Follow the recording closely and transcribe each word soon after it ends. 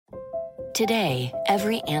Today,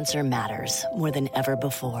 every answer matters more than ever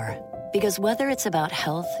before. Because whether it's about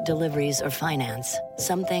health, deliveries, or finance,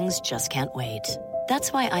 some things just can't wait.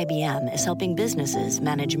 That's why IBM is helping businesses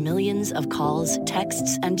manage millions of calls,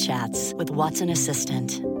 texts, and chats with Watson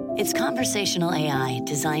Assistant. It's conversational AI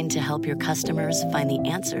designed to help your customers find the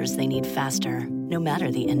answers they need faster, no matter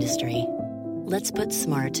the industry. Let's put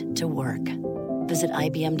smart to work. Visit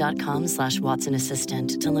IBM.com/Watson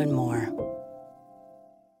Assistant to learn more.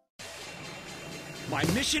 My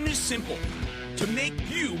mission is simple, to make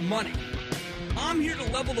you money. I'm here to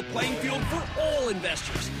level the playing field for all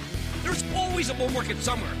investors. There's always a bull market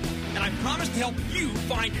somewhere, and I promise to help you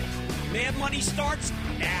find it. Mad Money starts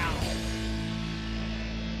now.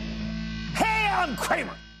 Hey, I'm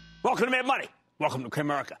Cramer. Welcome to Mad Money. Welcome to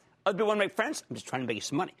Cramerica. Other people want to make friends? I'm just trying to make you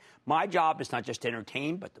some money. My job is not just to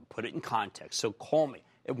entertain, but to put it in context. So call me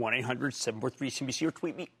at 1-800-743-CNBC or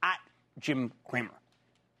tweet me at Jim Cramer.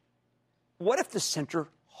 What if the center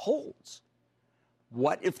holds?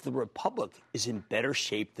 What if the Republic is in better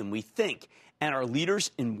shape than we think, and our leaders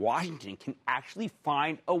in Washington can actually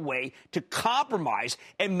find a way to compromise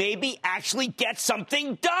and maybe actually get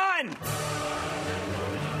something done?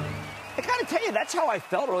 I got to tell you, that's how I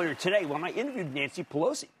felt earlier today when I interviewed Nancy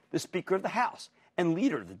Pelosi, the Speaker of the House and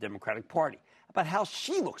leader of the Democratic Party, about how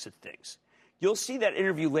she looks at things. You'll see that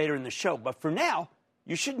interview later in the show, but for now,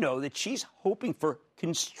 you should know that she's hoping for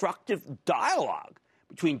constructive dialogue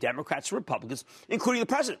between Democrats and Republicans, including the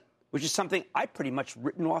president, which is something I pretty much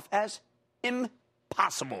written off as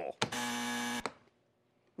impossible.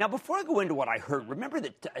 Now, before I go into what I heard, remember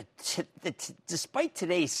that despite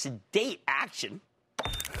today's sedate action,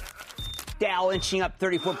 Dow inching up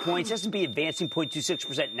 34 points, S&P advancing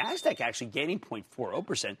 0.26%, NASDAQ actually gaining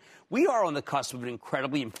 0.40%. We are on the cusp of an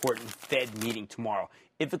incredibly important Fed meeting tomorrow.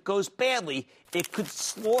 If it goes badly, it could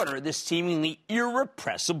slaughter the seemingly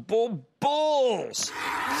irrepressible bulls.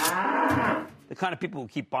 The kind of people who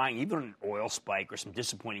keep buying even an oil spike or some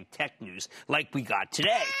disappointing tech news like we got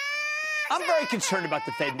today. I'm very concerned about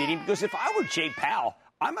the Fed meeting because if I were Jay Powell,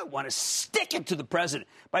 I might want to stick it to the president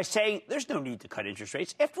by saying there's no need to cut interest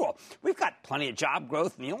rates. After all, we've got plenty of job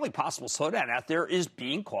growth, and the only possible slowdown out there is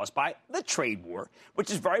being caused by the trade war,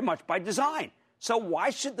 which is very much by design. So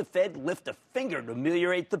why should the Fed lift a finger to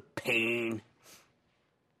ameliorate the pain?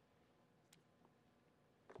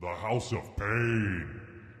 The House of Pain.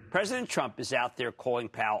 President Trump is out there calling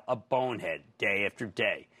Powell a bonehead day after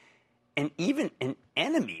day, and even an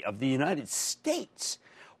enemy of the United States.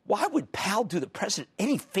 Why would Powell do the president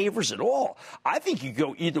any favors at all? I think you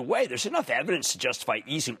go either way. There's enough evidence to justify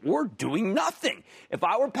easing or doing nothing. If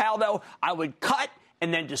I were Powell, though, I would cut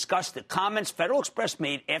and then discuss the comments Federal Express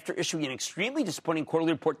made after issuing an extremely disappointing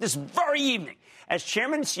quarterly report this very evening. As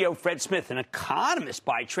Chairman and CEO Fred Smith, an economist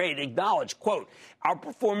by trade, acknowledged, quote, our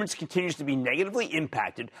performance continues to be negatively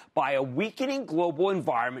impacted by a weakening global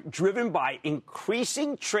environment driven by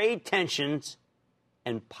increasing trade tensions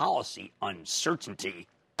and policy uncertainty.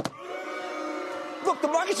 Look, the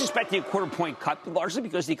market's expecting a quarter-point cut, largely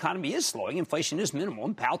because the economy is slowing, inflation is minimal,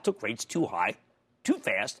 and Powell took rates too high, too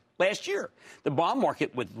fast last year. The bond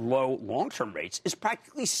market with low long-term rates is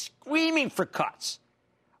practically screaming for cuts.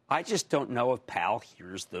 I just don't know if Powell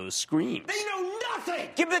hears those screams. They know nothing!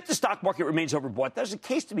 Given that the stock market remains overbought, there's a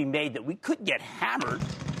case to be made that we could get hammered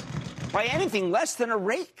by anything less than a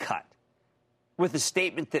rate cut, with a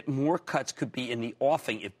statement that more cuts could be in the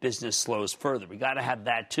offing if business slows further. We got to have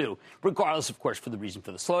that, too, regardless, of course, for the reason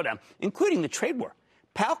for the slowdown, including the trade war.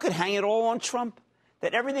 Powell could hang it all on Trump,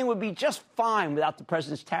 that everything would be just fine without the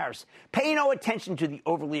president's tariffs. Pay no attention to the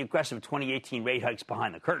overly aggressive 2018 rate hikes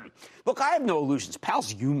behind the curtain. Look, I have no illusions. Powell's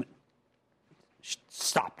human.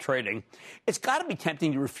 Stop trading. It's got to be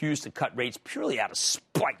tempting to refuse to cut rates purely out of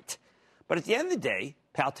spite. But at the end of the day,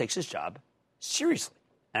 Powell takes his job seriously.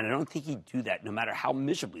 And I don't think he'd do that no matter how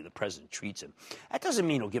miserably the president treats him. That doesn't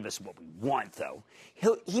mean he'll give us what we want, though.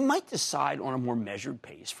 He might decide on a more measured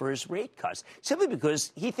pace for his rate cuts, simply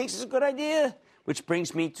because he thinks it's a good idea. Which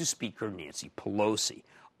brings me to Speaker Nancy Pelosi.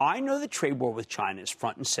 I know the trade war with China is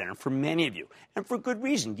front and center for many of you, and for good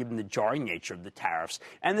reason, given the jarring nature of the tariffs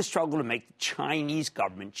and the struggle to make the Chinese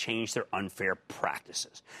government change their unfair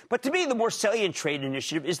practices. But to me, the more salient trade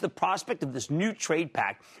initiative is the prospect of this new trade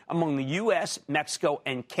pact among the U.S., Mexico,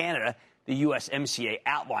 and Canada, the USMCA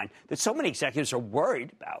outline, that so many executives are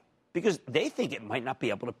worried about because they think it might not be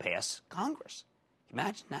able to pass Congress.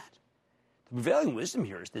 Imagine that. The prevailing wisdom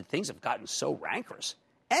here is that things have gotten so rancorous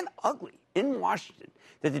and ugly in Washington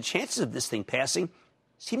that the chances of this thing passing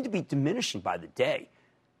seem to be diminishing by the day.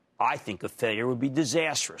 I think a failure would be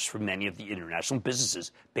disastrous for many of the international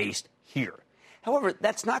businesses based here. However,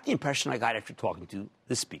 that's not the impression I got after talking to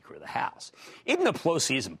the Speaker of the House. Even though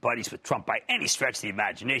Pelosi isn't buddies with Trump by any stretch of the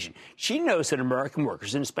imagination, she knows that American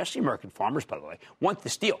workers, and especially American farmers, by the way, want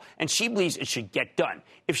this deal, and she believes it should get done.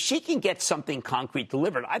 If she can get something concrete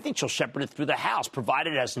delivered, I think she'll shepherd it through the House,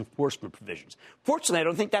 provided it has enforcement provisions. Fortunately, I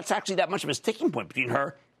don't think that's actually that much of a sticking point between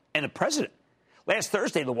her and the president. Last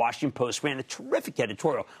Thursday, the Washington Post ran a terrific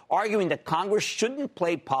editorial arguing that Congress shouldn't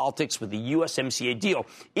play politics with the USMCA deal,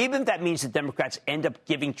 even if that means the Democrats end up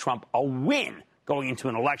giving Trump a win going into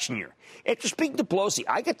an election year. After speaking to Pelosi,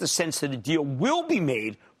 I get the sense that a deal will be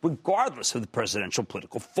made regardless of the presidential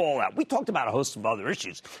political fallout. We talked about a host of other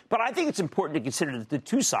issues, but I think it's important to consider that the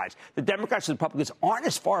two sides, the Democrats and the Republicans, aren't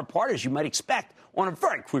as far apart as you might expect on a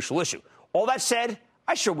very crucial issue. All that said,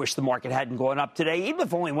 I sure wish the market hadn't gone up today, even if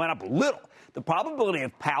it only went up a little. The probability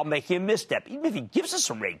of Powell making a misstep, even if he gives us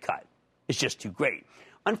a rate cut, is just too great.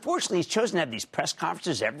 Unfortunately, he's chosen to have these press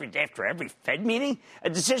conferences every day after every Fed meeting, a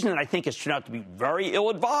decision that I think has turned out to be very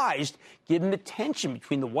ill-advised, given the tension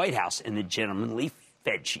between the White House and the gentlemanly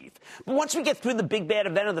Fed chief. But once we get through the big bad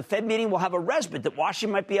event of the Fed meeting, we'll have a respite that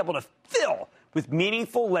Washington might be able to fill with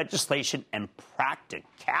meaningful legislation and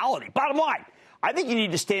practicality. Bottom line, I think you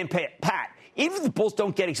need to stand pat. Even if the bulls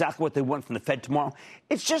don't get exactly what they want from the Fed tomorrow,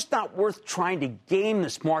 it's just not worth trying to game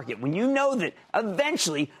this market when you know that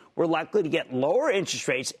eventually we're likely to get lower interest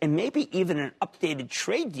rates and maybe even an updated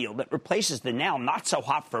trade deal that replaces the now not so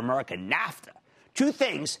hot for America NAFTA. Two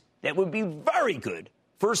things that would be very good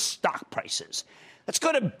for stock prices. Let's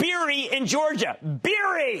go to Beery in Georgia.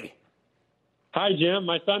 Beery! Hi, Jim.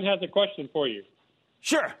 My son has a question for you.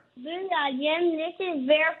 Sure. Jim, this is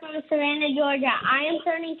Bear from Savannah, Georgia. I am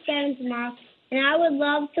turning 7 tomorrow, and I would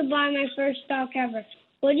love to buy my first stock ever.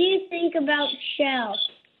 What do you think about Shell?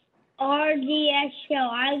 RDS Shell.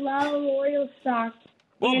 I love oil stocks.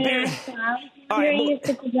 Well, and Bear, I'm curious if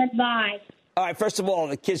it's a good buy. All right, first of all,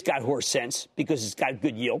 the kid's got horse sense because it's got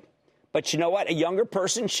good yield. But you know what? A younger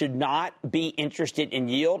person should not be interested in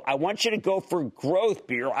yield. I want you to go for growth,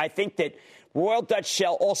 Beer. I think that Royal Dutch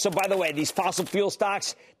Shell, also, by the way, these fossil fuel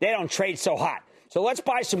stocks, they don't trade so hot. So let's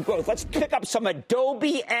buy some growth. Let's pick up some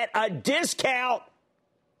Adobe at a discount.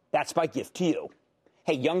 That's my gift to you.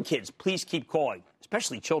 Hey, young kids, please keep calling,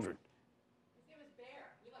 especially children. His name is Bear.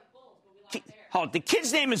 We like bulls, but we like Bear. Oh, the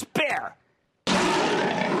kid's name is Bear.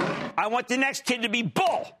 I want the next kid to be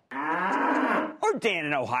Bull. Or Dan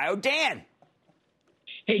in Ohio. Dan.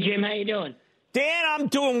 Hey, Jim, how you doing? Dan, I'm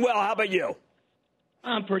doing well. How about you?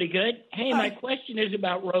 I'm pretty good. Hey, my question is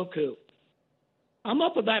about Roku. I'm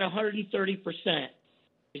up about 130%.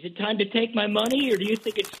 Is it time to take my money, or do you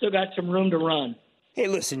think it's still got some room to run? Hey,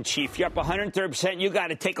 listen, Chief, you're up 130%. You got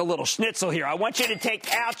to take a little schnitzel here. I want you to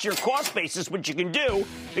take out your cost basis, which you can do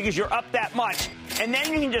because you're up that much. And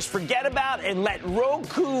then you can just forget about it and let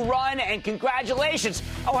Roku run. And congratulations.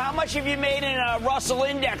 Oh, how much have you made in a Russell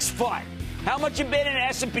Index fund? How much you been in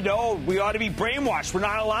S&P? No, we ought to be brainwashed. We're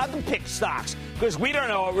not allowed to pick stocks because we don't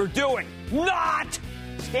know what we're doing. Not!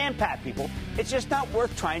 Stand pat, people. It's just not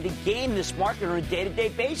worth trying to game this market on a day-to-day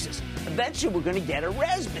basis. Eventually, we're going to get a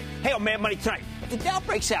respite. Hey, on Mad Money tonight, if the Dow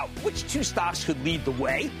breaks out, which two stocks could lead the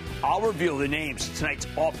way? I'll reveal the names. Tonight's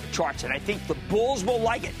off the charts, and I think the bulls will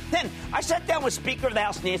like it. Then, I sat down with Speaker of the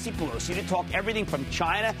House Nancy Pelosi to talk everything from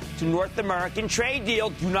China to North American trade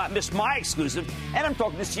deal. Do not miss my exclusive. And I'm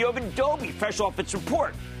talking to CEO of Adobe, fresh off its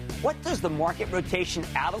report. What does the market rotation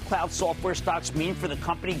out of cloud software stocks mean for the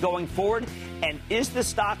company going forward? And is the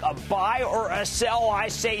stock a buy or a sell? I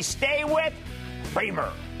say stay with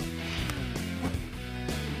Cramer.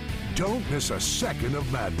 Don't miss a second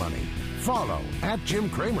of Mad Money. Follow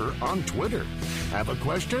 @Jim Cramer on Twitter. Have a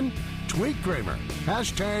question? Tweet Cramer.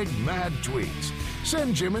 #MadTweets.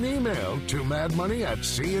 Send Jim an email to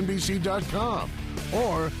madmoney@cnbc.com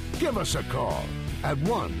or give us a call at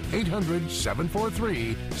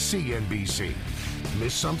 1-800-743-CNBC.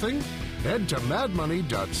 Miss something? Head to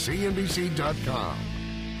madmoney.cnbc.com.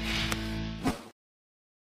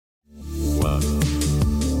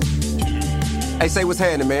 Hey, say what's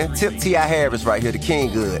happening, man. Tip T.I. Harris right here, the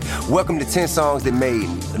King Good. Welcome to 10 Songs That Made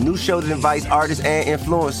Me, a new show that invites artists and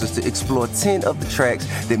influencers to explore 10 of the tracks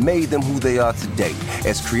that made them who they are today,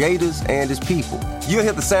 as creators and as people. You'll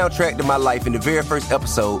hear the soundtrack to my life in the very first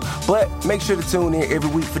episode, but make sure to tune in every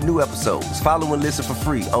week for new episodes. Follow and listen for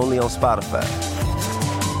free, only on Spotify.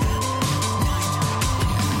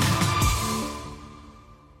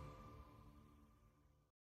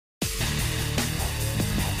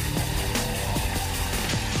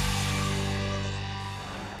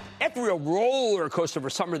 After a roller coaster over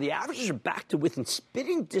summer, the averages are back to within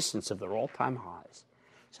spitting distance of their all-time highs.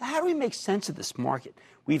 So how do we make sense of this market?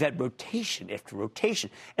 We've had rotation after rotation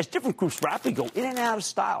as different groups rapidly go in and out of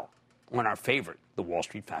style on our favorite, the Wall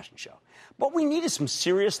Street fashion show. But we needed some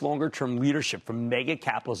serious longer-term leadership from mega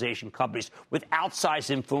capitalization companies with outsized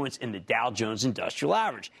influence in the Dow Jones Industrial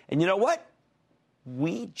Average. And you know what?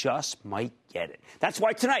 We just might get it. That's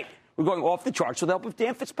why tonight we're going off the charts with the help of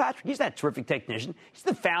Dan Fitzpatrick. He's that terrific technician. He's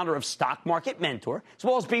the founder of Stock Market Mentor, as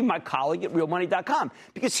well as being my colleague at realmoney.com,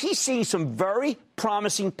 because he's seeing some very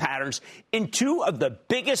promising patterns in two of the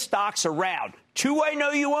biggest stocks around. Two I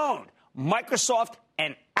know you own, Microsoft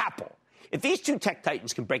and Apple. If these two tech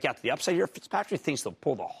titans can break out to the upside here, Fitzpatrick thinks they'll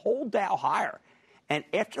pull the whole Dow higher. And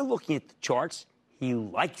after looking at the charts, he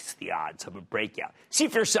likes the odds of a breakout. See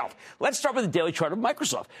for yourself. Let's start with the daily chart of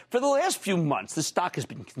Microsoft. For the last few months, the stock has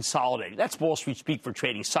been consolidating. That's Wall Street speak for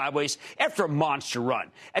trading sideways after a monster run.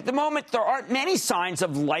 At the moment, there aren't many signs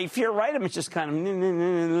of life here, right? I mean, it's just kind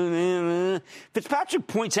of... Fitzpatrick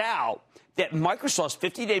points out that Microsoft's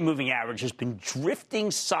 50-day moving average has been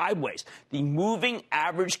drifting sideways. The moving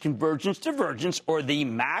average convergence divergence, or the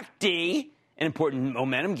MACD, an important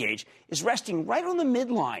momentum gauge, is resting right on the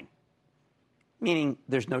midline, meaning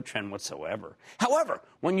there's no trend whatsoever. However,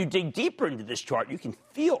 when you dig deeper into this chart, you can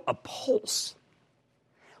feel a pulse.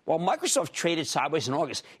 While Microsoft traded sideways in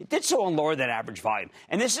August, it did so on lower than average volume.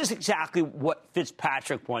 And this is exactly what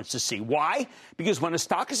Fitzpatrick wants to see. Why? Because when a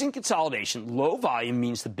stock is in consolidation, low volume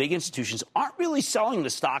means the big institutions aren't really selling the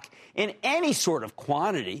stock in any sort of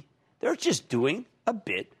quantity. They're just doing a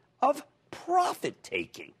bit of profit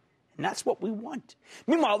taking. And that's what we want.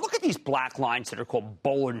 Meanwhile, look at these black lines that are called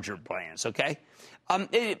Bollinger Bands, okay?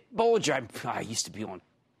 Bollinger, I used to be on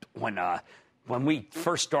when we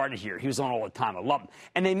first started here. He was on all the time. I love him.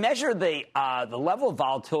 And they measure the level of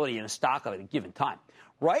volatility in a stock at a given time.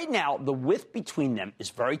 Right now, the width between them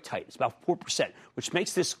is very tight. It's about 4%, which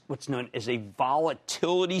makes this what's known as a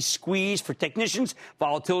volatility squeeze. For technicians,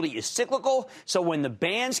 volatility is cyclical. So when the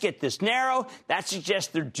bands get this narrow, that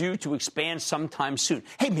suggests they're due to expand sometime soon.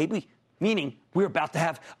 Hey, maybe, meaning we're about to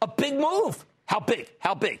have a big move. How big?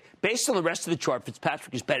 How big? Based on the rest of the chart,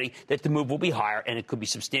 Fitzpatrick is betting that the move will be higher, and it could be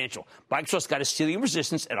substantial. Microsoft's got a ceiling of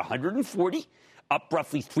resistance at 140, up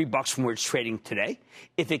roughly $3 from where it's trading today.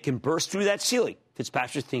 If it can burst through that ceiling,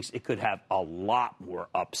 Fitzpatrick thinks it could have a lot more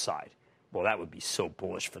upside. Well, that would be so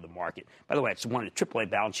bullish for the market. By the way, it's one of the AAA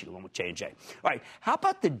balance sheet along with J&J. All right, how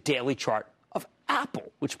about the daily chart of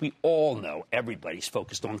Apple, which we all know everybody's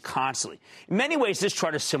focused on constantly? In many ways, this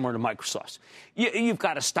chart is similar to Microsoft's. You've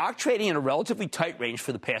got a stock trading in a relatively tight range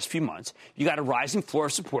for the past few months. You got a rising floor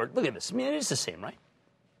of support. Look at this. I mean, it is the same, right?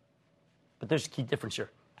 But there's a key difference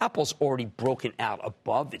here. Apple's already broken out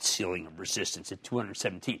above its ceiling of resistance at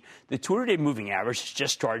 217. The 200-day moving average has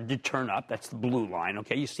just started to turn up. That's the blue line,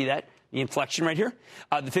 okay? You see that? The inflection right here?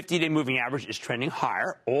 The 50-day moving average is trending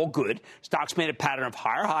higher. All good. Stocks made a pattern of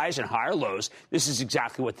higher highs and higher lows. This is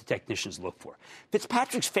exactly what the technicians look for.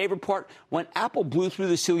 Fitzpatrick's favorite part, when Apple blew through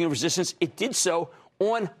the ceiling of resistance, it did so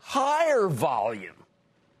on higher volume.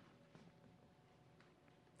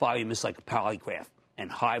 Volume is like a polygraph. And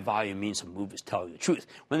high volume means a move is telling the truth.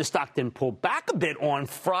 When the stock then pulled back a bit on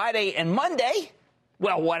Friday and Monday,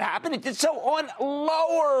 well, what happened? It did so on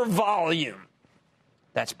lower volume.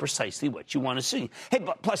 That's precisely what you want to see. Hey,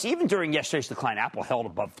 but plus, even during yesterday's decline, Apple held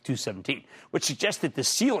above 217, which suggests that the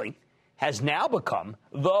ceiling has now become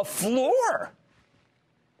the floor.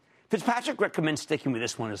 Fitzpatrick recommends sticking with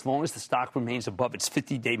this one as long as the stock remains above its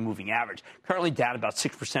 50-day moving average, currently down about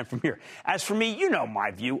 6% from here. As for me, you know my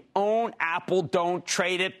view. Own Apple, don't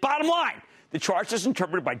trade it. Bottom line, the charts as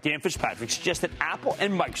interpreted by Dan Fitzpatrick suggest that Apple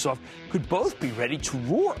and Microsoft could both be ready to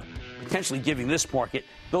roar, potentially giving this market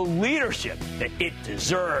the leadership that it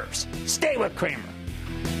deserves. Stay with Cramer.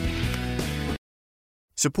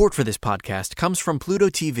 Support for this podcast comes from Pluto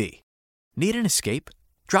TV. Need an escape?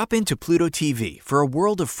 Drop into Pluto TV for a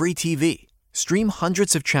world of free TV. Stream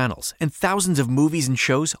hundreds of channels and thousands of movies and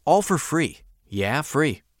shows all for free. Yeah,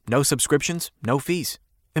 free. No subscriptions, no fees.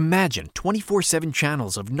 Imagine 24/7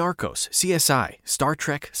 channels of Narcos, CSI, Star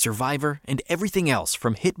Trek, Survivor, and everything else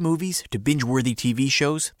from hit movies to binge-worthy TV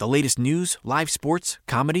shows, the latest news, live sports,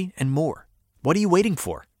 comedy, and more. What are you waiting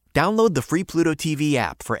for? Download the free Pluto TV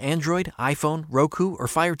app for Android, iPhone, Roku, or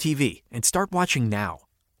Fire TV and start watching now.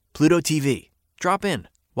 Pluto TV. Drop in.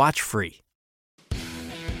 Watch free.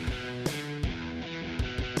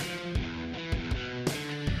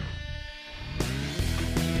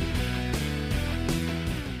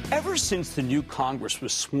 Ever since the new Congress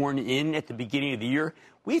was sworn in at the beginning of the year,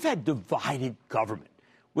 we've had divided government,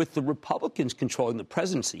 with the Republicans controlling the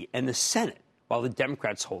presidency and the Senate, while the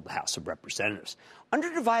Democrats hold the House of Representatives. Under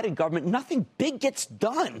divided government, nothing big gets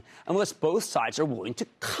done unless both sides are willing to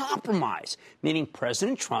compromise, meaning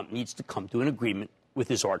President Trump needs to come to an agreement with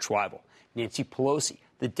his arch-rival, Nancy Pelosi,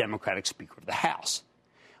 the Democratic Speaker of the House.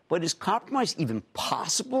 But is compromise even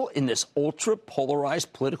possible in this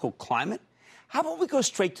ultra-polarized political climate? How about we go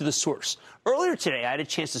straight to the source? Earlier today, I had a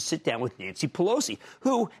chance to sit down with Nancy Pelosi,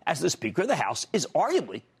 who, as the Speaker of the House, is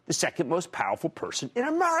arguably the second most powerful person in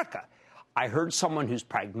America. I heard someone who's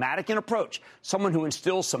pragmatic in approach, someone who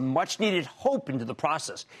instills some much-needed hope into the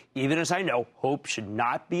process, even as I know hope should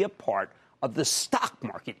not be a part of the stock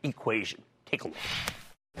market equation. Take a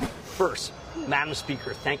look. First, Madam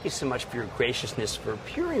Speaker, thank you so much for your graciousness for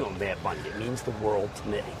appearing on Mad Monday. It means the world to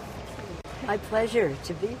me. My pleasure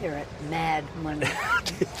to be here at Mad Monday.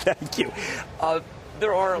 Thank you.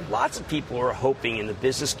 There are lots of people who are hoping in the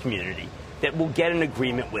business community that we'll get an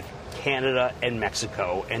agreement with Canada and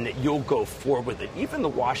Mexico and that you'll go forward with it. Even the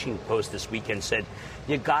Washington Post this weekend said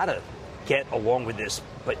you got to get along with this,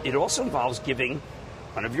 but it also involves giving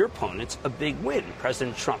one of your opponents a big win,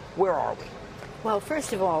 President Trump. Where are we? Well,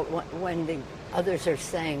 first of all, when the others are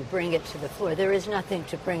saying bring it to the floor, there is nothing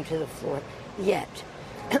to bring to the floor yet.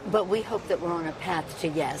 But we hope that we're on a path to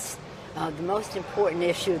yes. The most important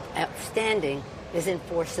issue outstanding is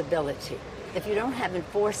enforceability. If you don't have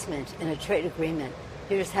enforcement in a trade agreement,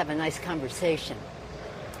 you just have a nice conversation.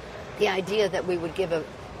 The idea that we would give a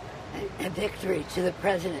victory to the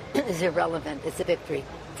president is irrelevant. It's a victory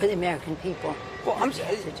for the American people. Well,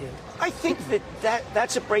 I think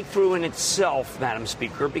that's a breakthrough in itself, Madam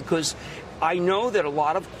Speaker, because I know that a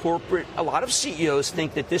lot of CEOs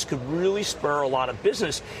think that this could really spur a lot of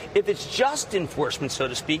business. If it's just enforcement, so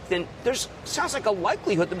to speak, then sounds like a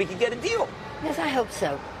likelihood that we could get a deal. Yes, I hope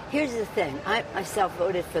so. Here's the thing. I myself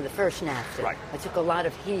voted for the first NAFTA. Right. I took a lot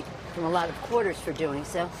of heat from a lot of quarters for doing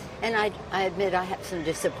so, and I admit I have some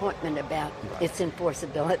disappointment about its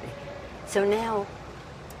enforceability. So now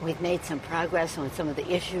we've made some progress on some of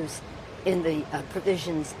the issues in the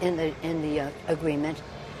provisions in the agreement,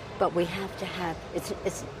 but we have to have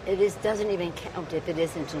it doesn't even count if it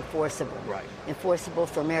isn't enforceable. Right. Enforceable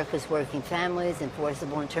for America's working families,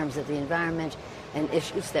 enforceable in terms of the environment and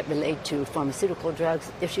issues that relate to pharmaceutical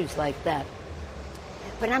drugs, issues like that.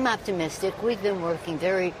 But I'm optimistic. We've been working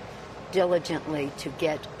very diligently to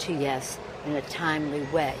get to yes in a timely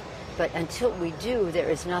way. But until we do, there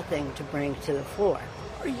is nothing to bring to the floor.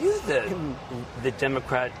 Are you the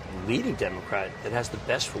Democrat, leading Democrat, that has the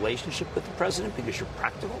best relationship with the president because you're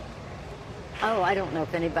practical? Oh, I don't know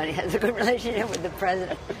if anybody has a good relationship with the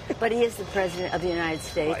president. But he is the president of the United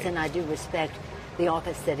States, Right. and I do respect the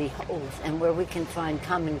office that he holds. And where we can find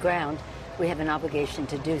common ground, we have an obligation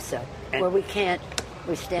to do so. And where we can't,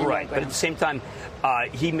 we stand our Right, ground. but at the same time,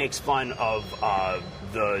 he makes fun of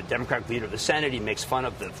the Democratic leader of the Senate. He makes fun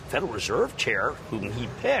of the Federal Reserve chair, whom he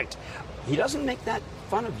picked. He doesn't make that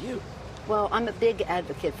fun of you. Well, I'm a big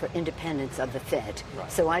advocate for independence of the Fed,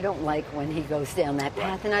 Right. so I don't like when he goes down that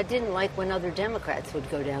path, Right. and I didn't like when other Democrats would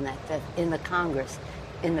go down that path in the Congress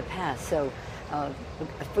in the past. So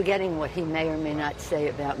forgetting what he may or may not say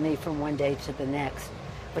about me from one day to the next.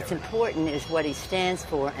 What's important is what he stands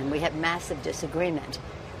for, and we have massive disagreement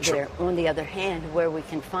Sure. there. On the other hand, where we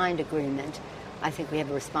can find agreement, I think we have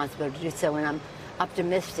a responsibility to do so, and I'm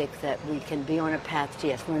optimistic that we can be on a path to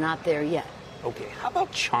yes. We're not there yet. Okay, how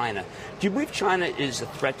about China? Do you believe China is a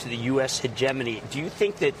threat to the U.S. hegemony? Do you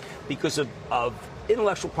think that because of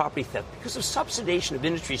intellectual property theft, because of subsidization of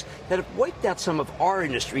industries that have wiped out some of our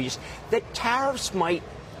industries, that tariffs might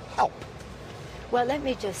help? Well, let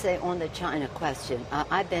me just say on the China question,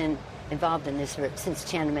 I've been involved in this since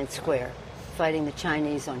Tiananmen Square, fighting the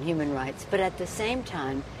Chinese on human rights, but at the same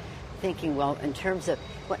time thinking, well, in terms of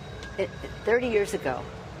 30 years ago,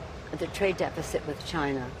 the trade deficit with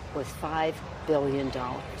China was $5 billion.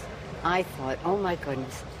 I thought, oh my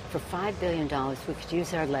goodness, for $5 billion we could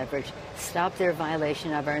use our leverage, stop their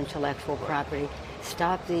violation of our intellectual property,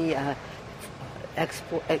 stop the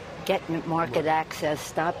get market access,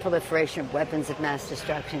 stop proliferation of weapons of mass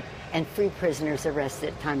destruction, and free prisoners arrested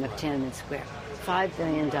at the time of Tiananmen Square. $5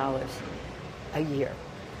 billion a year.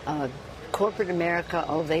 Corporate America,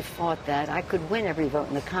 they fought that. I could win every vote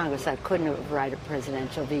in the Congress. I couldn't override a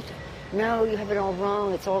presidential veto. No, you have it all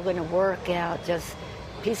wrong. It's all going to work out. Just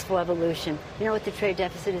peaceful evolution. You know what the trade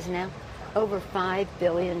deficit is now? Over $5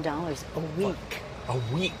 billion a week. A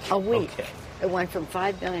week? A week. Okay. It went from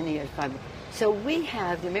 $5 billion a year to $5 billion. So we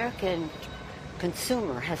have, the American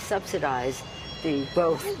consumer has subsidized the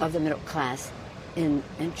growth of the middle class in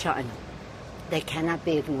China. They cannot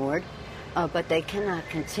be ignored, but they cannot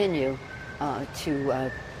continue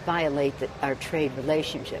to violate our trade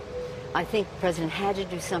relationship. I think the president had to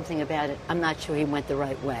do something about it. I'm not sure he went the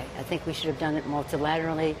right way. I think we should have done it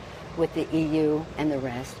multilaterally with the EU and the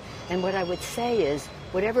rest. And what I would say is,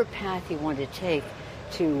 whatever path you want to take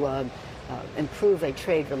to improve a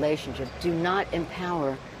trade relationship, do not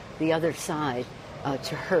empower the other side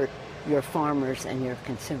to hurt your farmers and your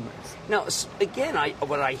consumers. Now, again,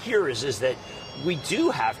 what I hear is that we do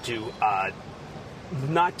have to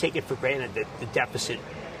not take it for granted that the deficit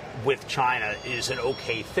with China is an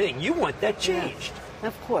okay thing. You want that changed. Yeah,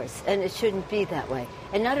 of course, and it shouldn't be that way.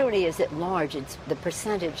 And not only is it large, it's the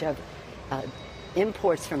percentage of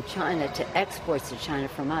imports from China to exports to China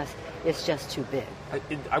from us is just too big.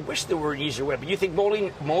 I wish there were an easier way, but you think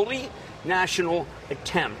multinational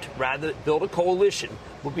attempt, rather than build a coalition,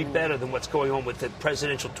 would be better than what's going on with the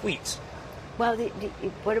presidential tweets? Well,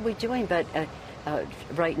 what are we doing? But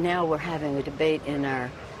right now we're having a debate in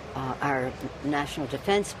our national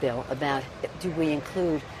defense bill about do we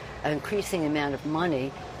include an increasing amount of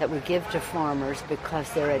money that we give to farmers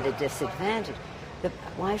because they're at a disadvantage.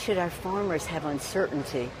 Why should our farmers have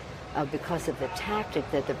uncertainty because of the tactic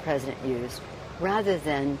that the president used, rather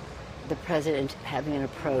than the president having an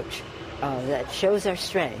approach that shows our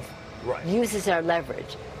strength, right, uses our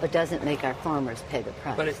leverage, but doesn't make our farmers pay the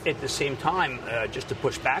price? But at the same time, just to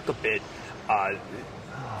push back a bit,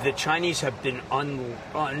 the Chinese have been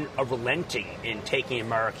unrelenting in taking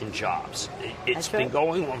American jobs. It's been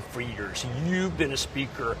going on for years. You've been a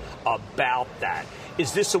speaker about that.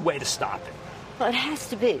 Is this a way to stop it? Well, it has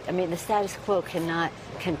to be. I mean, the status quo cannot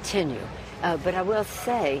continue. But I will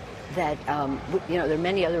say that, there are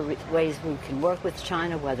many other ways we can work with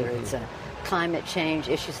China, whether it's climate change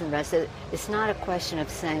issues and the rest of it. It's not a question of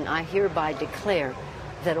saying, I hereby declare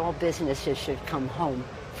that all businesses should come home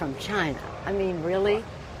from China. I mean, really?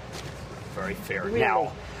 Very fair. Really?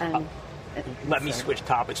 Now, let me switch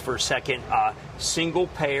topics for a second. Single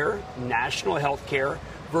payer, national health care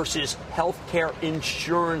versus health care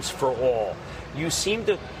insurance for all. You seem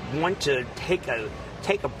to want to take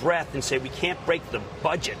a breath and say we can't break the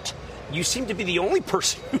budget. You seem to be the only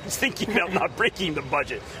person who's thinking about not breaking the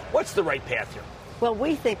budget. What's the right path here? Well,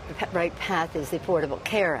 we think the right path is the Affordable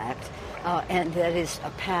Care Act, and that is a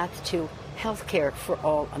path to health care for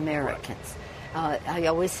all Americans. Right. I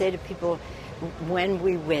always say to people, when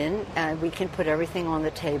we win, we can put everything on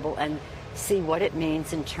the table and see what it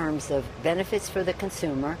means in terms of benefits for the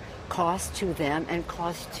consumer, cost to them, and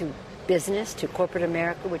cost to business, to corporate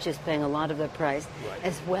America, which is paying a lot of the price, right,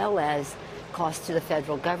 as well as cost to the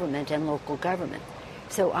federal government and local government.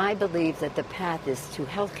 So I believe that the path is to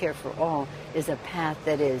health care for all is a path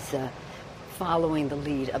that is following the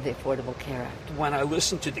lead of the Affordable Care Act. When I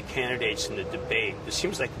listen to the candidates in the debate, it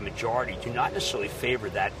seems like the majority do not necessarily favor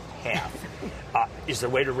that path. Is there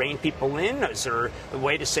a way to rein people in? Is there a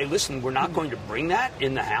way to say, listen, we're not going to bring that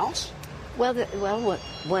in the House? Well,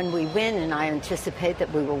 when we win, and I anticipate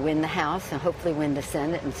that we will win the House and hopefully win the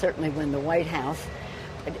Senate and certainly win the White House,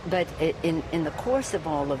 but in the course of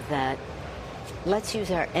all of that, let's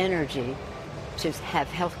use our energy to have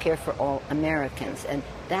health care for all Americans. And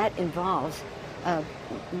that involves over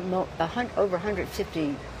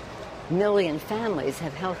 150 million families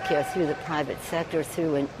have health care through the private sector,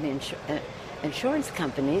 through insurance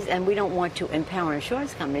companies, and we don't want to empower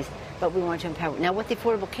insurance companies, but we want to empower. Now, what the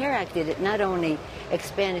Affordable Care Act did, it not only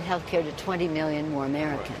expanded health care to 20 million more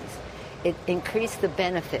Americans, it increased the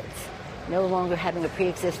benefits. No longer having a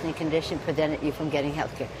pre-existing condition prevented you from getting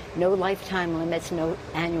health care. No lifetime limits, no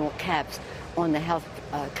annual caps on the health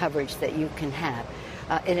coverage that you can have.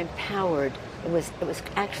 It empowered, it was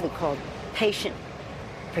actually called Patient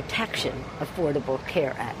Protection Affordable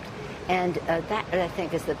Care Act. And that, I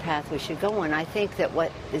think, is the path we should go on. I think that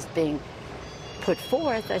what is being put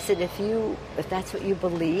forth, I said, if that's what you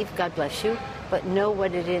believe, God bless you, but know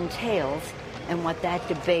what it entails and what that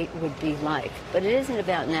debate would be like. But it isn't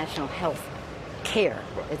about national health care.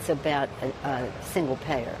 It's about a single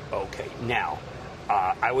payer. Okay. Now,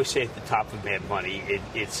 I always say at the top of Mad Money,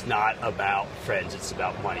 it's not about friends, it's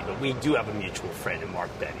about money. But we do have a mutual friend in Mark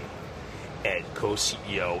Benny, and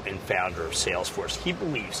co-CEO and founder of Salesforce. He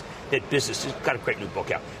believes that business, he's got a great new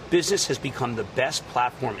book out, business has become the best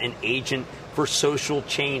platform and agent for social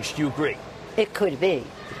change. Do you agree? It could be.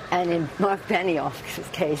 And in Mark Benioff's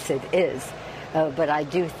case, it is. But I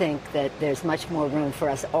do think that there's much more room for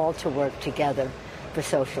us all to work together for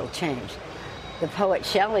social change. The poet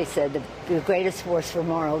Shelley said the greatest force for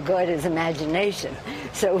moral good is imagination.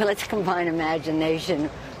 So let's combine imagination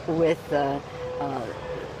with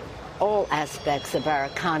all aspects of our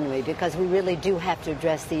economy, because we really do have to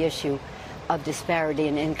address the issue of disparity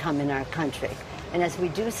in income in our country. And as we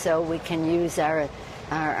do so, we can use our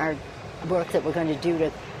work that we're going to do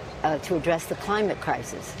to to address the climate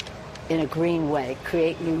crisis in a green way,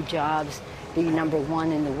 create new jobs, be number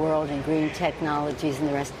one in the world in green technologies and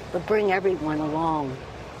the rest, but bring everyone along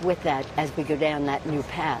with that as we go down that new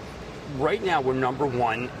path. Right now, we're number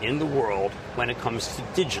one in the world when it comes to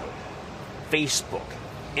digital. Facebook,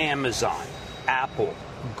 Amazon, Apple,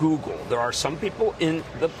 Google. There are some people in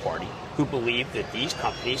the party who believe that these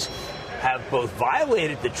companies have both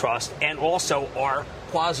violated the trust and also are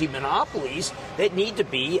quasi-monopolies that need to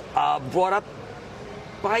be brought up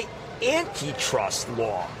by antitrust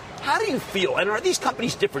law. How do you feel? And are these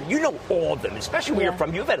companies different? You know all of them, especially where you're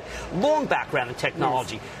from. You've had a long background in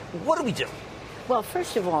technology. Yes. What do we do? Well,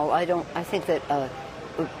 first of all, I think that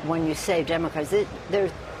when you say Democrats,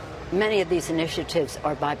 many of these initiatives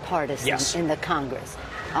are bipartisan in the Congress,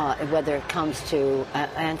 whether it comes to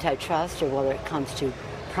antitrust or whether it comes to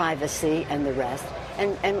privacy and the rest.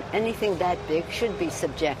 And anything that big should be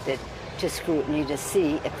subjected to scrutiny to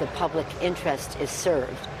see if the public interest is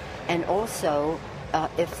served. And also,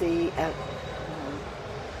 if the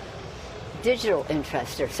digital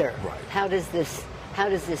interests are served. Right. How does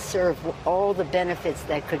this serve all the benefits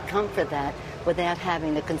that could come for that without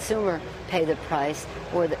having the consumer pay the price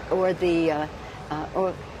or the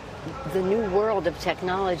new world of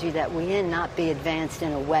technology that we're in not be advanced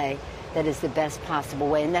in a way that is the best possible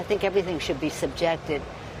way? And I think everything should be subjected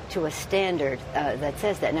to a standard that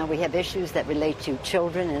says that. Now, we have issues that relate to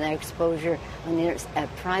children and their exposure, on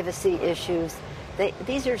privacy issues.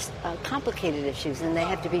 These are complicated issues, and they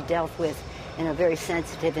have to be dealt with in a very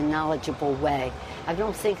sensitive and knowledgeable way. I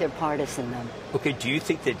don't think they're partisan, though. Okay, do you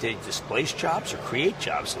think that they displace jobs or create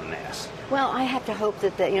jobs en masse? Well, I have to hope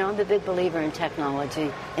that, I'm a big believer in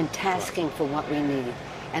technology and tasking for what we need.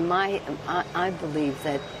 And I believe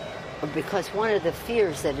that because one of the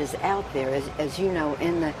fears that is out there, as you know,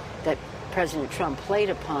 that President Trump played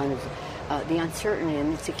upon, is the uncertainty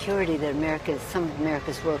and insecurity that some of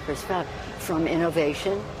America's workers felt from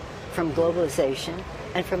innovation, from globalization,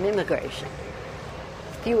 and from immigration.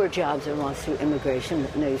 Fewer jobs are lost through immigration.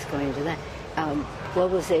 No use going into that.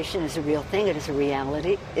 Globalization is a real thing. It is a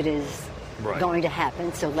reality. It is going to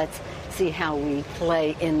happen. So let's see how we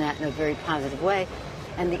play in that in a very positive way.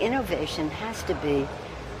 And the innovation has to be.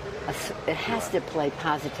 It has to play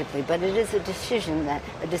positively, but it is a decision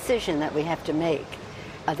that we have to make.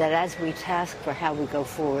 That as we task for how we go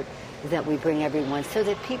forward, that we bring everyone so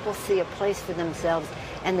that people see a place for themselves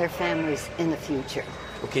and their families in the future.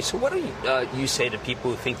 Okay, so what do you say to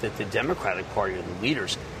people who think that the Democratic Party or the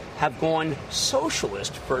leaders have gone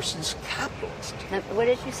socialist versus capitalist? Now, what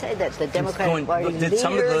did you say? That the Democratic Party leaders?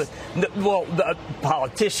 Some of the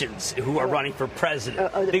politicians who are running for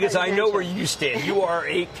president. Because I know where you stand. You are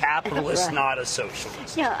a capitalist, not a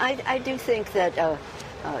socialist. Yeah, I do think that,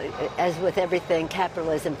 as with everything,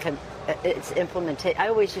 capitalism it's implemented. I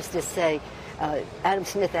always used to say, Adam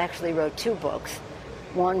Smith actually wrote 2 books.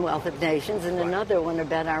 One, Wealth of Nations, and another one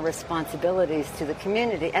about our responsibilities to the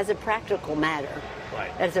community as a practical matter.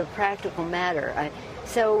 Right. As a practical matter. I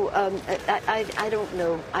don't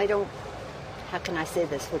know. How can I say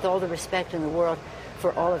this? With all the respect in the world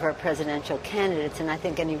for all of our presidential candidates, and I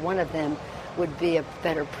think any one of them would be a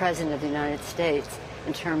better president of the United States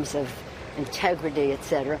in terms of integrity,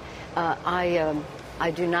 etc. I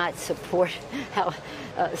do not support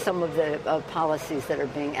some of the policies that are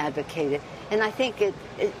being advocated. And I think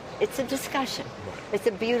it's a discussion. It's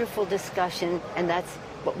a beautiful discussion, and that's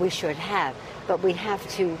what we should have. But we have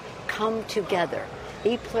to come together.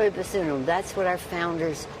 E pluribus unum, that's what our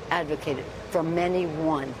founders advocated. From many,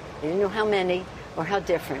 one. They didn't know how many or how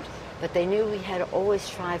different, but they knew we had to always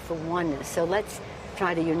strive for oneness. So let's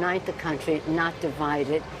try to unite the country, not divide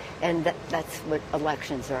it. And that's what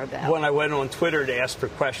elections are about. When I went on Twitter to ask for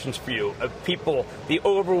questions for you, people, the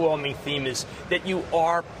overwhelming theme is that you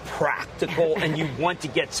are practical and you want to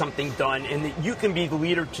get something done and that you can be the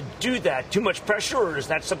leader to do that. Too much pressure, or is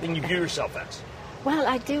that something you view yourself as? Well,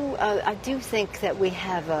 I do think that we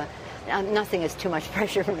have nothing is too much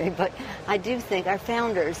pressure for me, but I do think our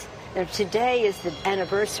founders, today is the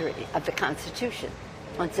anniversary of the Constitution.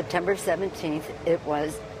 On September 17th, it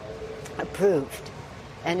was approved.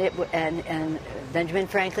 And Benjamin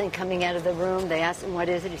Franklin coming out of the room, they asked him, what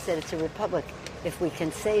is it? He said, it's a republic, if we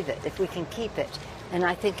can save it, if we can keep it. And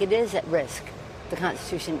I think it is at risk. The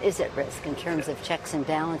Constitution is at risk in terms of checks and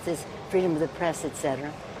balances, freedom of the press,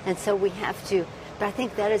 etc. And so we have to, but I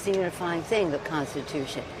think that is the unifying thing, the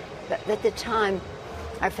Constitution. But at the time,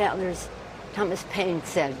 our founders, Thomas Paine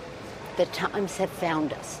said, the times have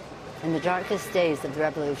found us. In the darkest days of the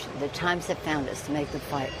revolution, the times have found us to make the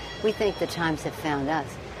fight. We think the times have found us.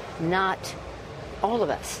 Not all of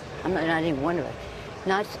us. I'm not even one of us.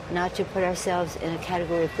 not to put ourselves in a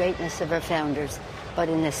category of greatness of our founders, but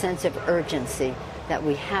in a sense of urgency that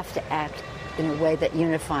we have to act in a way that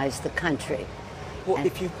unifies the country. Well,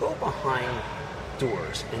 if you go behind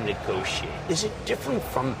doors and negotiate, is it different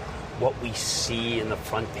from what we see in the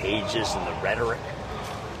front pages and the rhetoric?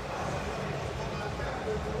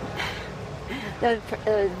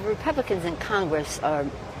 The Republicans in Congress are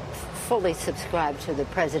fully subscribed to the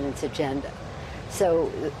president's agenda.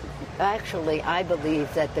 So actually, I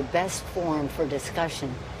believe that the best forum for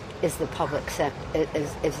discussion is the public sector,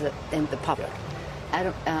 in the public.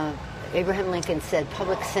 Abraham Lincoln said,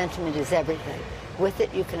 public sentiment is everything. With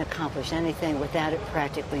it, you can accomplish anything. Without it,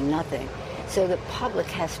 practically nothing. So the public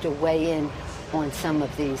has to weigh in on some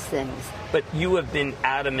of these things. But you have been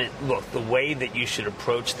adamant, look, the way that you should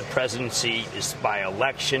approach the presidency is by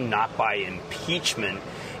election, not by impeachment.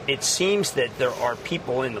 It seems that there are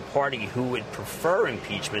people in the party who would prefer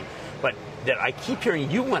impeachment, but that I keep hearing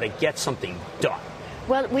you want to get something done.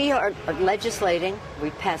 Well, we are legislating.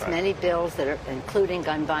 We've passed many bills that are including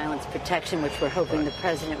gun violence protection, which we're hoping the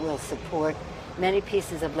president will support. Many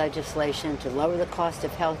pieces of legislation to lower the cost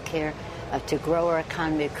of health care, to grow our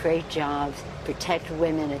economy, to create jobs, protect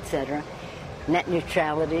women, etc. Net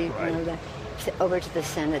neutrality. You know, that. Over to the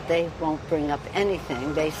Senate, they won't bring up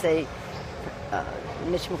anything. They say,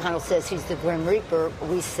 Mitch McConnell says he's the Grim Reaper.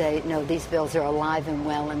 We say, no, these bills are alive and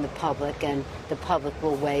well in the public, and the public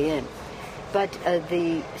will weigh in. But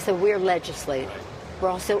so we're legislating. We're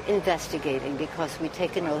also investigating because we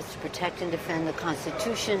take an oath to protect and defend the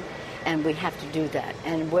Constitution, and we have to do that.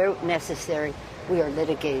 And where necessary, we are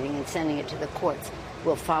litigating and sending it to the courts.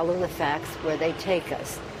 We'll follow the facts where they take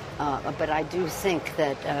us. But I do think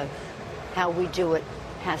that how we do it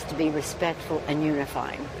has to be respectful and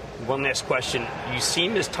unifying. One last question. You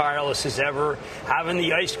seem as tireless as ever, having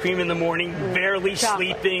the ice cream in the morning, barely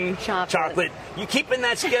sleeping, chocolate. You keeping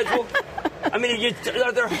that schedule? I mean,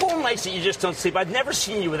 are there whole nights that you just don't sleep? I've never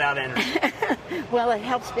seen you without energy. Well, it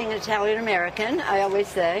helps being an Italian-American, I always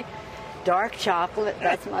say. Dark chocolate,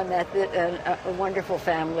 that's my method, and a wonderful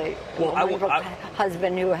family, a wonderful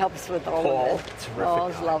husband who helps with all of it.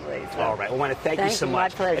 Paul's lovely. So. All right, I want to thank you so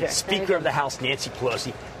much. My pleasure. And Speaker of the House, Nancy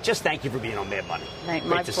Pelosi, just thank you for being on Mad Money.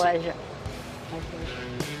 My pleasure.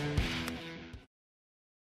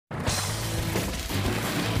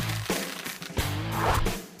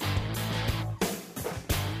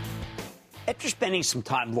 After spending some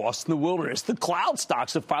time lost in the wilderness, the cloud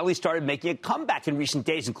stocks have finally started making a comeback in recent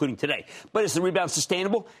days, including today. But is the rebound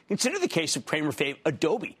sustainable? Consider the case of Cramer fave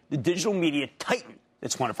Adobe, the digital media titan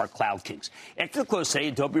that's one of our cloud kings. After the close today,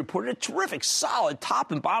 Adobe reported a terrific, solid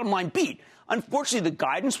top and bottom line beat. Unfortunately, the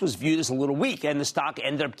guidance was viewed as a little weak, and the stock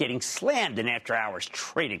ended up getting slammed in after-hours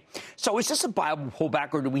trading. So is this a viable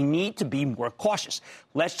pullback, or do we need to be more cautious?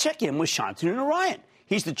 Let's check in with Shantanu Narayan.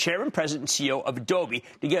 He's the chairman, president, and CEO of Adobe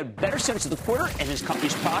to get a better sense of the quarter and his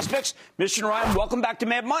company's prospects. Mr. Narayan, welcome back to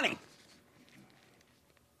Mad Money.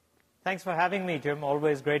 Thanks for having me, Jim.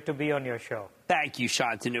 Always great to be on your show. Thank you,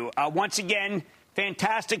 Shantanu. Once again,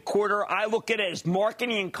 fantastic quarter. I look at it as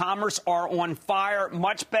marketing and commerce are on fire,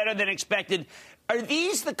 much better than expected. Are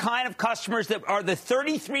these the kind of customers that are the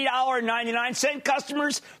 $33.99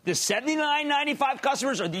 customers, the $79.95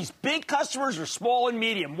 customers? Are these big customers or small and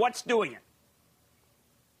medium? What's doing it?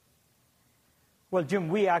 Well, Jim,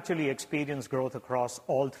 we actually experienced growth across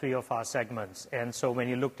all three of our segments. And so when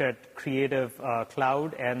you looked at Creative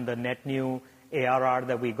Cloud and the net new ARR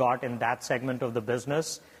that we got in that segment of the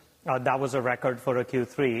business, that was a record for a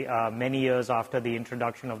Q3 many years after the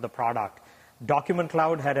introduction of the product. Document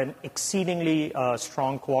Cloud had an exceedingly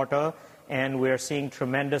strong quarter, and we're seeing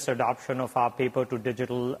tremendous adoption of our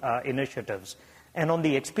paper-to-digital initiatives. And on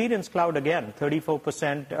the Experience Cloud, again,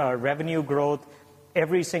 34% revenue growth.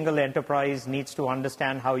 Every single enterprise needs to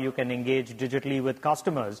understand how you can engage digitally with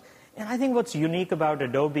customers. And I think what's unique about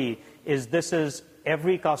Adobe is this is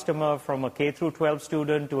every customer from a K-12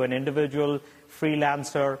 student to an individual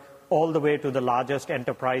freelancer all the way to the largest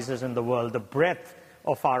enterprises in the world. The breadth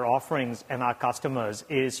of our offerings and our customers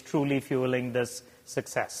is truly fueling this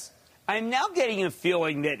success. I'm now getting a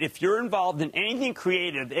feeling that if you're involved in anything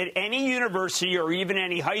creative at any university or even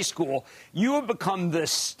any high school, you have become the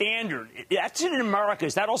standard. That's in America.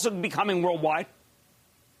 Is that also becoming worldwide?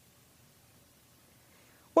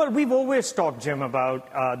 Well, we've always talked, Jim,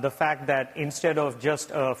 about the fact that instead of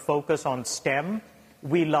just a focus on STEM,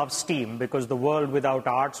 we love STEAM because the world without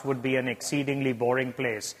arts would be an exceedingly boring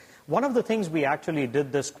place. One of the things we actually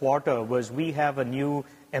did this quarter was we have a new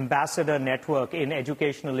ambassador network in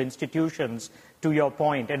educational institutions, to your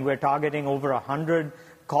point, and we're targeting over 100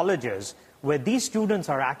 colleges where these students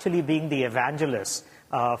are actually being the evangelists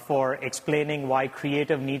for explaining why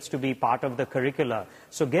creative needs to be part of the curricula.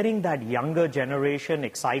 So getting that younger generation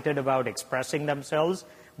excited about expressing themselves,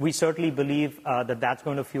 we certainly believe that that's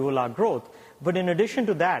going to fuel our growth. But in addition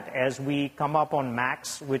to that, as we come up on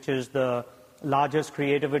Max, which is the largest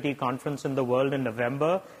creativity conference in the world in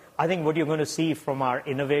November, I think what you're going to see from our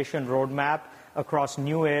innovation roadmap across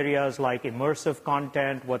new areas like immersive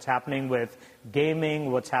content, what's happening with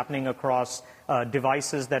gaming, what's happening across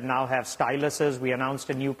devices that now have styluses. We announced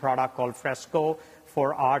a new product called Fresco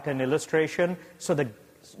for art and illustration. So the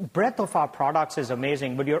breadth of our products is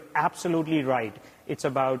amazing, but you're absolutely right. It's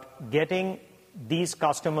about getting these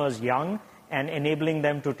customers young and enabling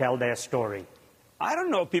them to tell their story. I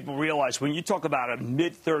don't know if people realize when you talk about a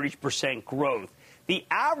mid-30% growth, the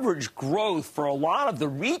average growth for a lot of the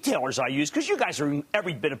retailers I use, because you guys are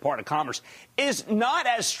every bit a part of commerce, is not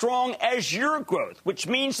as strong as your growth, which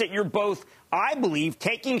means that you're both, I believe,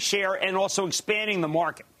 taking share and also expanding the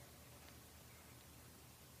market.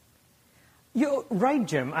 You're right,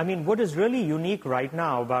 Jim. I mean, what is really unique right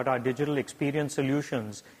now about our digital experience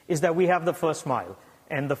solutions is that we have the first mile.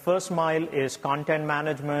 And the first mile is content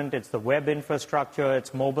management, it's the web infrastructure,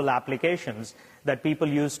 it's mobile applications that people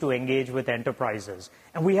use to engage with enterprises.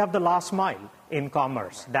 And we have the last mile in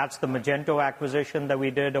commerce. That's the Magento acquisition that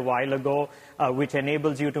we did a while ago, which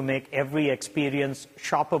enables you to make every experience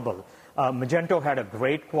shoppable. Magento had a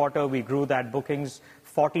great quarter. We grew that bookings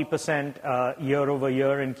 40% year over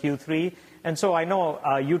year in Q3. And so I know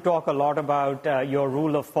you talk a lot about your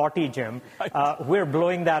rule of 40, Jim. We're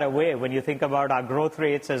blowing that away when you think about our growth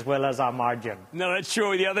rates as well as our margin. No, that's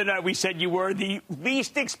true. The other night we said you were the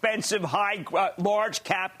least expensive large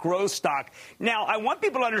cap growth stock. Now, I want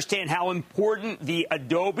people to understand how important the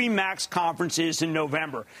Adobe Max conference is in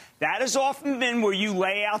November. That has often been where you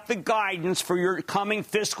lay out the guidance for your coming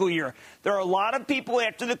fiscal year. There are a lot of people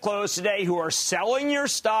after the close today who are selling your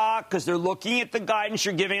stock because they're looking at the guidance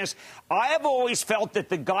you're giving us. I have always felt that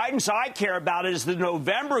the guidance I care about is the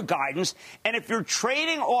November guidance. And if you're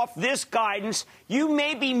trading off this guidance, you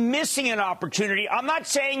may be missing an opportunity. I'm not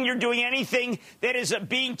saying you're doing anything that is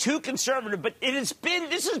being too conservative, but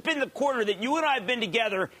this has been the quarter that you and I have been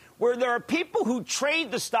together where there are people who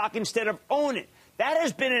trade the stock instead of own it. That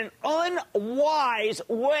has been an unwise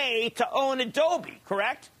way to own Adobe,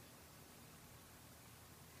 correct?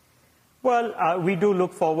 Well, we do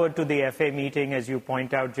look forward to the FA meeting, as you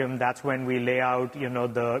point out, Jim. That's when we lay out,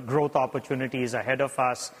 the growth opportunities ahead of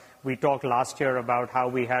us. We talked last year about how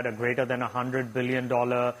we had a greater than $100 billion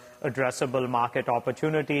addressable market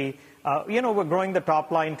opportunity. We're growing the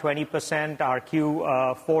top line 20%. Our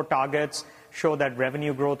Q4 targets show that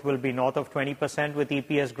revenue growth will be north of 20% with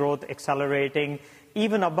EPS growth accelerating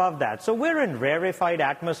even above that. So we're in rarefied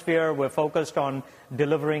atmosphere. We're focused on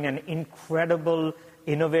delivering an incredible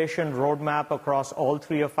innovation roadmap across all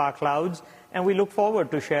three of our clouds. And we look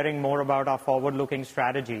forward to sharing more about our forward-looking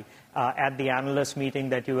strategy at the analyst meeting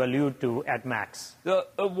that you allude to at Max. The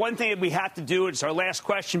one thing that we have to do, it's our last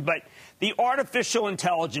question, but the artificial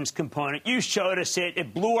intelligence component, you showed us it.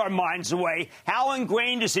 It blew our minds away. How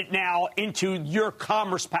ingrained is it now into your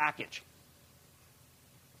commerce package?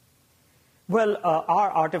 Well,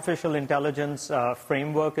 our artificial intelligence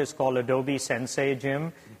framework is called Adobe Sensei,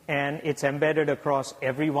 Jim, and it's embedded across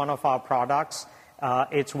every one of our products.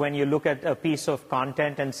 It's when you look at a piece of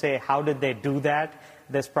content and say, how did they do that?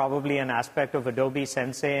 There's probably an aspect of Adobe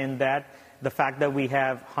Sensei in that. The fact that we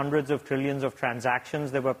have hundreds of trillions of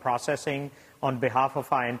transactions that we're processing on behalf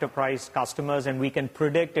of our enterprise customers, and we can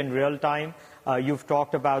predict in real time. You've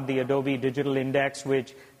talked about the Adobe Digital Index,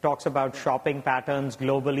 which talks about shopping patterns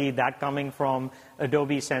globally, that coming from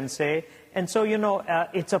Adobe Sensei. And so,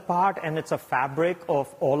 it's a part and it's a fabric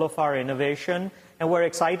of all of our innovation, and we're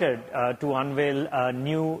excited to unveil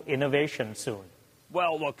new innovation soon.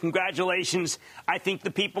 Well, look, congratulations. I think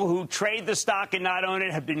the people who trade the stock and not own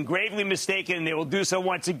it have been gravely mistaken, and they will do so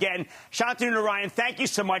once again. Shantanu Narayan, thank you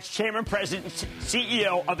so much, Chairman, President,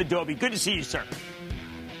 CEO of Adobe. Good to see you, sir.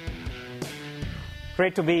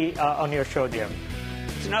 Great to be on your show, Jim.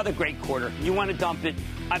 It's another great quarter. You want to dump it?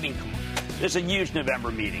 I mean, come on. There's a huge November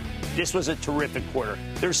meeting. This was a terrific quarter.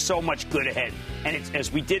 There's so much good ahead. And it's,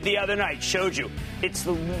 as we did the other night, showed you, it's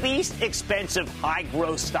the least expensive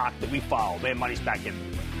high-growth stock that we follow. Man, money's back in.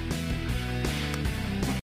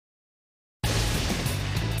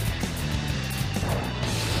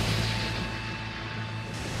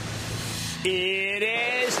 It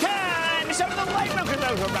is time. It's over the light.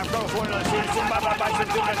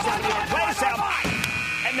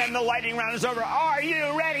 And then the lightning round is over. Are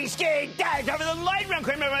you ready, Skate? Guys, over the lightning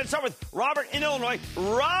round. Let's start with Robert in Illinois.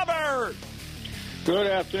 Robert. Good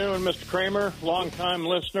afternoon, Mr. Cramer. Long-time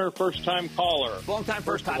listener, first-time caller. Long-time,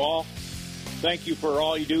 first-time. First of all, thank you for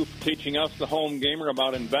all you do for teaching us, the home gamer,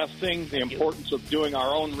 about investing, the importance of doing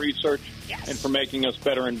our own research, and for making us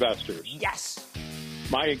better investors. Yes.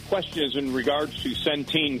 My question is in regards to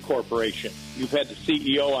Centene Corporation. You've had the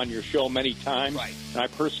CEO on your show many times, and I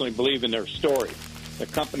personally believe in their story. The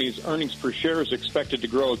company's earnings per share is expected to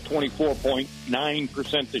grow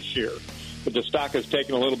 24.9% this year, but the stock has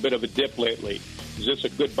taken a little bit of a dip lately. Is this a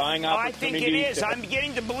good buying opportunity? I think it is. I'm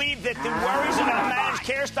beginning to believe that the worries about managed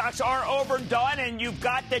care stocks are overdone, and you've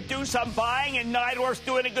got to do some buying, and Neidorf's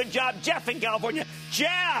doing a good job. Jeff in California.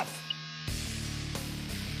 Jeff!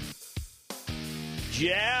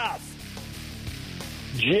 Jim,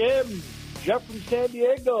 Jeff from San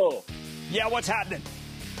Diego. Yeah, what's happening?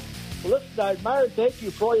 Well, listen, I admire and thank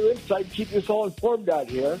you for all your insight and keeping us all informed out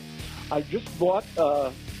here. I just bought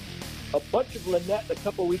a bunch of Lynette a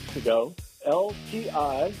couple weeks ago,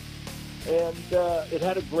 LTI, and it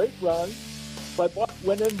had a great run. So I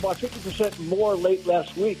went in and bought 50% more late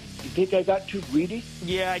last week. You think I got too greedy?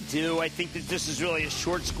 Yeah, I do. I think that this is really a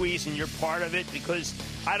short squeeze, and you're part of it because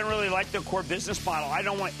I don't really like their core business model. I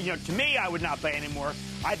don't want, to me, I would not buy anymore.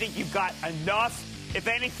 I think you've got enough. If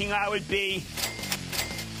anything, I would be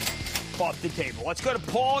off the table. Let's go to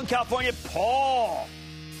Paul in California. Paul.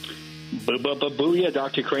 Booyah,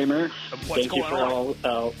 Dr. Cramer. Thank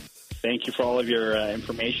you for all of your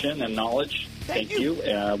information and knowledge. Thank you.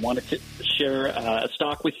 I wanted to share a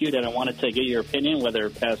stock with you that I wanted to get your opinion, whether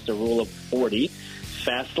it passed the rule of 40.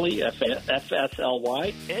 Fastly,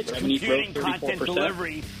 FSLY. It's computing content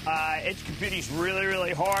delivery. It's computing really,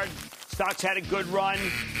 really hard. Stocks had a good run.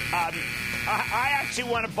 I actually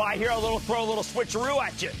want to buy here, throw a little switcheroo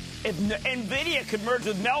at you. If NVIDIA could merge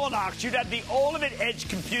with Mellanox, you'd have the ultimate edge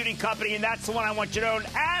computing company, and that's the one I want you to own.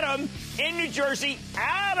 Adam in New Jersey.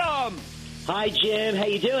 Adam! Hi, Jim. How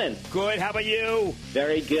you doing? Good. How about you?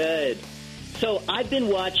 Very good. So I've been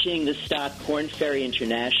watching the stock Korn Ferry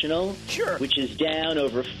International, which is down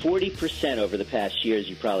over 40% over the past year, as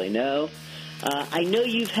you probably know. I know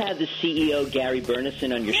you've had the CEO, Gary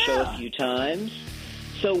Burnison, on your show a few times.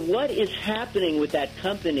 So what is happening with that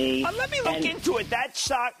company? Let me look into it. That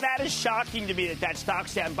is shocking to me that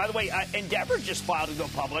stock's down. By the way, Endeavor just filed to go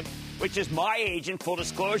public, which is my agent, full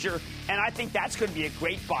disclosure, and I think that's going to be a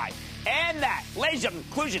great buy. And that, ladies and gentlemen,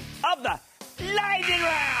 conclusion of the Lightning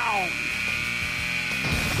Round.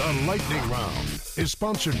 The Lightning Round is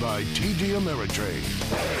sponsored by TD Ameritrade.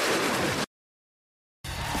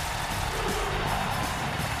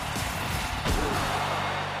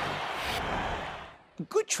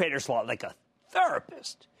 Good traders are like a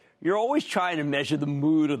therapist. You're always trying to measure the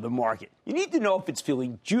mood of the market. You need to know if it's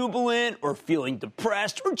feeling jubilant or feeling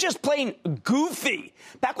depressed or just plain goofy.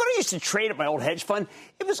 Back when I used to trade at my old hedge fund,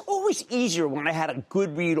 it was always easier when I had a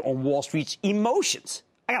good read on Wall Street's emotions.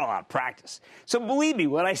 I got a lot of practice. So believe me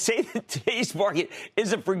when I say that today's market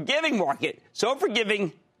is a forgiving market, so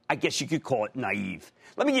forgiving, I guess you could call it naive.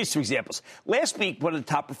 Let me give you some examples. Last week, one of the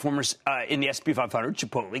top performers in the S&P 500,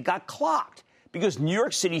 Chipotle, got clocked because New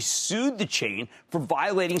York City sued the chain for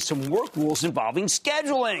violating some work rules involving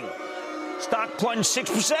scheduling. Stock plunged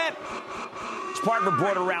 6%. It's part of a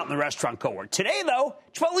broader rout in the restaurant cohort. Today, though,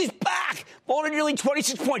 Chipotle's back, falling nearly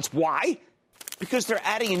 26 points. Why? Because they're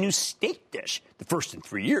adding a new steak dish, the first in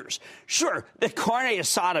 3 years. Sure, the carne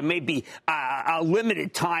asada may be a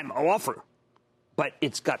limited time offer, but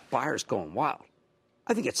it's got buyers going wild.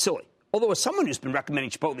 I think it's silly. Although as someone who's been recommending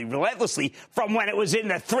Chipotle relentlessly from when it was in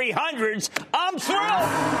the 300s, I'm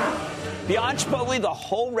thrilled. Beyond Chipotle, the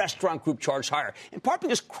whole restaurant group charged higher, in part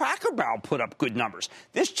because Cracker Barrel put up good numbers.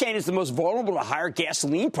 This chain is the most vulnerable to higher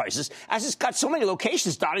gasoline prices, as it's got so many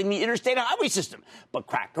locations dotting the interstate highway system. But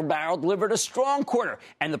Cracker Barrel delivered a strong quarter,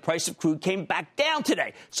 and the price of crude came back down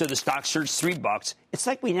today. So the stock surged $3. It's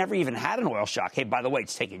like we never even had an oil shock. Hey, by the way,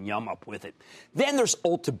 it's taking Yum up with it. Then there's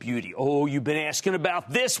Ulta Beauty. Oh, you've been asking about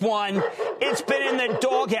this one. It's been in the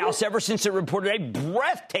doghouse ever since it reported a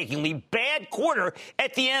breathtakingly bad quarter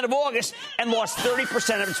at the end of August and lost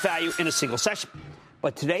 30% of its value in a single session.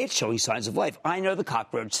 But today it's showing signs of life. I know the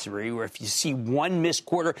cockroach theory, where if you see one missed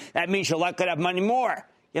quarter, that means you're likely to have money more.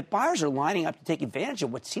 Yet buyers are lining up to take advantage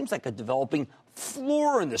of what seems like a developing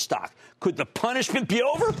floor in the stock. Could the punishment be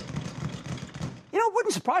over? It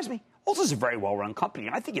wouldn't surprise me. Ulta's a very well-run company,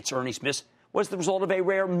 and I think its earnings miss was the result of a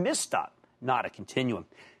rare misstop, not a continuum.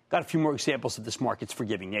 Got a few more examples of this market's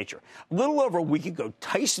forgiving nature. A little over a week ago,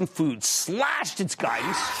 Tyson Foods slashed its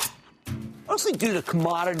guidance, mostly due to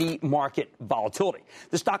commodity market volatility.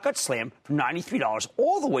 The stock got slammed from $93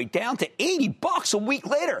 all the way down to $80 a week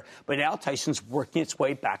later. But now Tyson's working its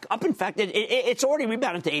way back up. In fact, it's already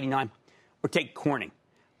rebounded to $89. Or take Corning.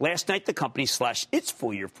 Last night, the company slashed its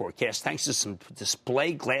full-year forecast thanks to some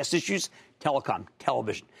display glass issues, telecom,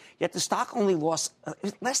 television. Yet the stock only lost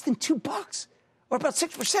less than $2, or about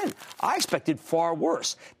 6%. I expected far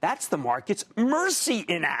worse. That's the market's mercy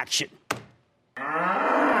in action.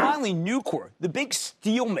 Finally, Nucor, the big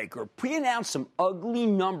steel maker, pre-announced some ugly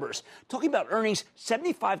numbers, talking about earnings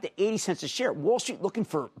 75 to 80 cents a share. Wall Street looking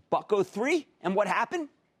for $1.03, and what happened?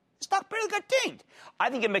 The stock barely got dinged. I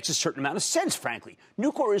think it makes a certain amount of sense, frankly.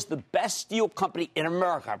 Nucor is the best steel company in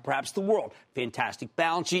America, perhaps the world. Fantastic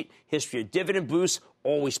balance sheet, history of dividend boosts,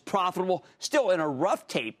 always profitable. Still, in a rough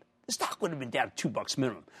tape, the stock would have been down $2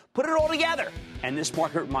 minimum. Put it all together, and this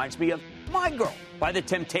market reminds me of My Girl by The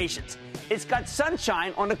Temptations. It's got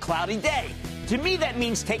sunshine on a cloudy day. To me, that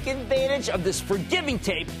means take advantage of this forgiving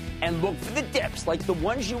tape and look for the dips like the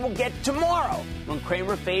ones you will get tomorrow when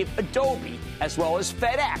Cramer fave Adobe as well as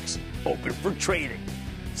FedEx open for trading.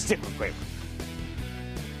 Stick with Cramer.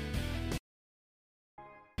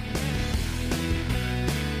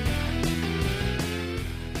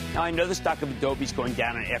 Now, I know the stock of Adobe is going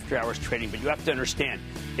down in after-hours trading, but you have to understand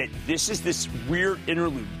that this is this weird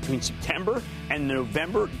interlude between September and the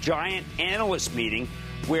November giant analyst meeting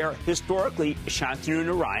where, historically, Shantanu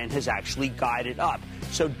Narayan has actually guided up.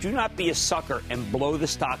 So do not be a sucker and blow the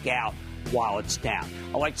stock out while it's down.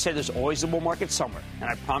 I like to say there's always a bull market somewhere, and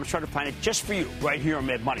I promise to try to find it just for you right here on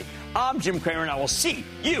Mad Money. I'm Jim Cramer, and I will see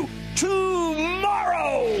you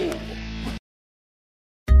tomorrow!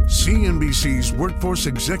 CNBC's Workforce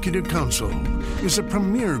Executive Council is a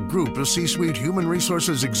premier group of C-suite human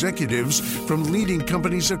resources executives from leading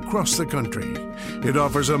companies across the country. It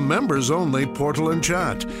offers a members-only portal and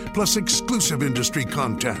chat, plus exclusive industry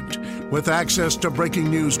content, with access to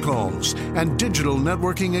breaking news calls and digital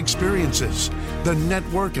networking experiences. The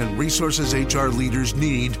network and resources HR leaders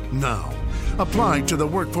need now. Apply to the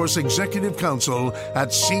Workforce Executive Council at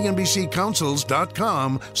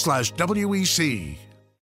cnbccouncils.com/WEC.